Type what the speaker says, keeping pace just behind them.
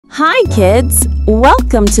Hi kids!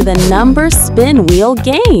 Welcome to the number spin wheel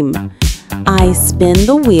game. I spin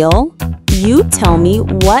the wheel, you tell me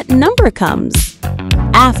what number comes.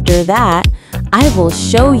 After that, I will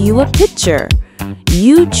show you a picture.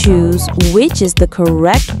 You choose which is the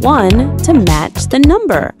correct one to match the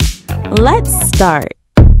number. Let's start.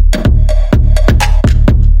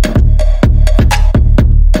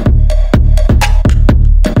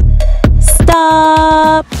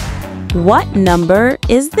 Stop! What number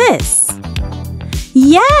is this?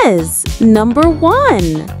 Yes, number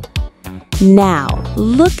 1. Now,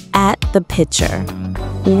 look at the picture.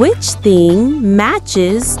 Which thing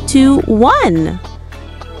matches to 1?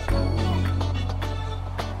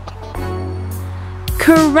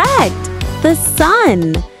 Correct! The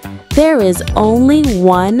sun. There is only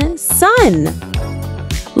one sun.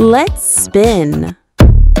 Let's spin.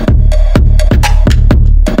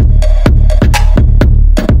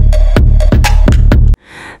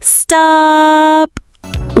 Stop!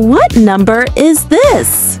 What number is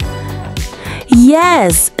this?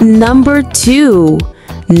 Yes, number 2.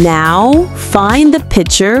 Now find the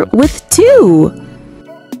picture with 2.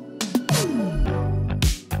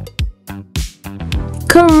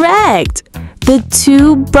 Correct! The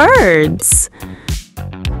 2 birds.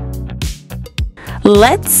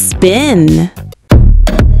 Let's spin.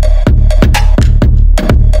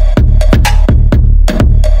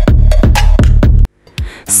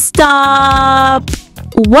 Stop!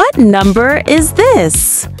 What number is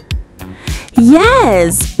this?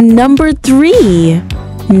 Yes, number 3.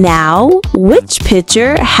 Now, which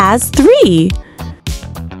picture has 3?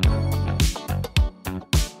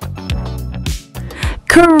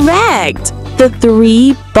 Correct! The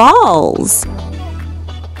 3 balls.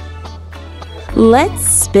 Let's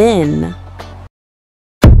spin.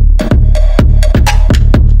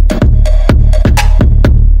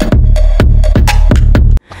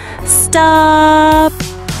 Stop!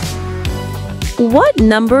 What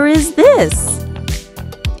number is this?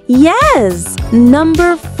 Yes,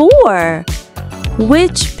 number 4.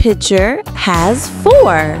 Which picture has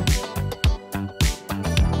 4?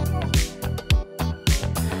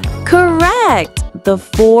 Correct! The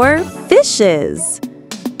 4 fishes.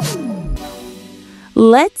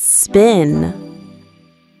 Let's spin.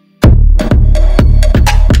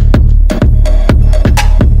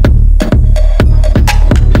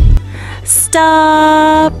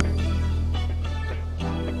 Stop!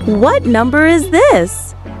 What number is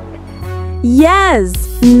this?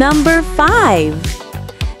 Yes, number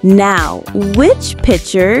 5. Now, which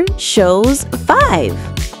picture shows 5?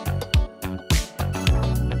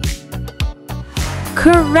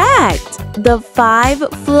 Correct! The 5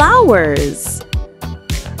 flowers.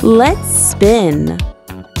 Let's spin.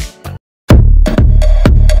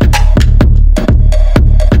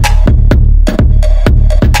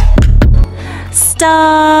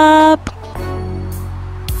 Stop!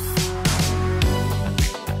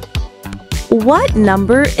 What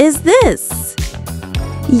number is this?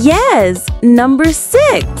 Yes, number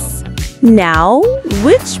 6. Now,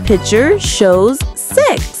 which picture shows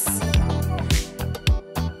 6?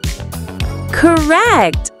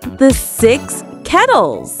 Correct! The 6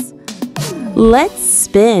 kettles. Let's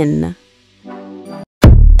spin.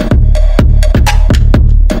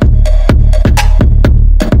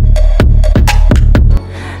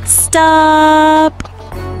 Stop!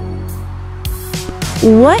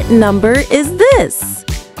 What number is this?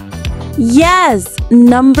 Yes,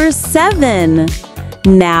 number 7.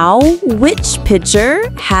 Now, which picture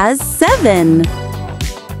has 7?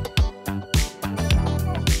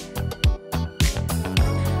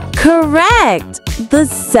 Correct! The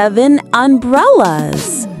 7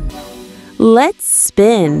 umbrellas. Let's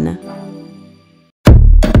spin.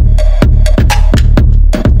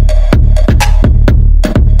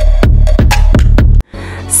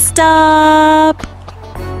 Stop!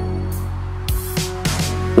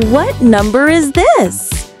 What number is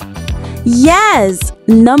this? Yes,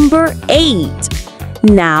 number 8.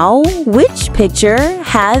 Now, which picture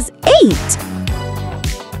has 8?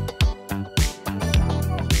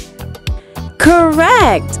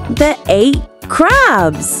 Correct! The 8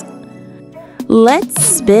 crabs. Let's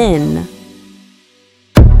spin.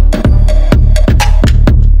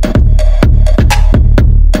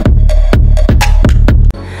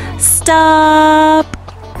 Stop!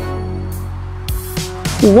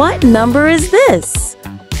 What number is this?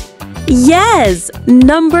 Yes,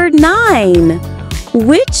 number 9.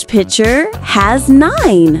 Which picture has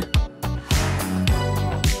 9?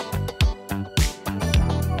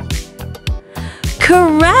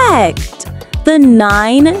 Correct! The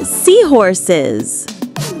 9 seahorses.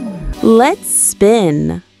 Let's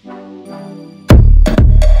spin.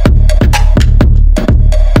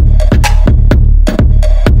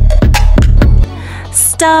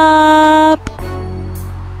 Stop!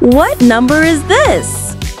 What number is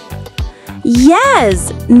this?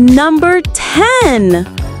 Yes, number 10.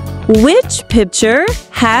 Which picture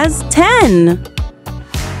has 10?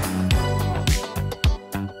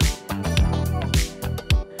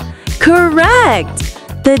 Correct!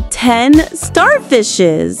 The 10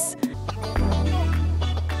 starfishes.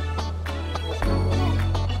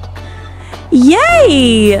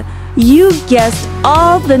 Yay! You guessed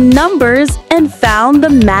all the numbers and found the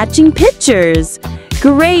matching pictures.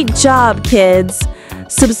 Great job, kids!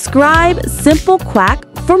 Subscribe Simple Quack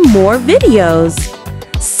for more videos.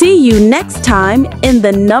 See you next time in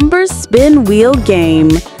the Numbers Spin Wheel game.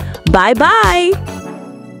 Bye-bye!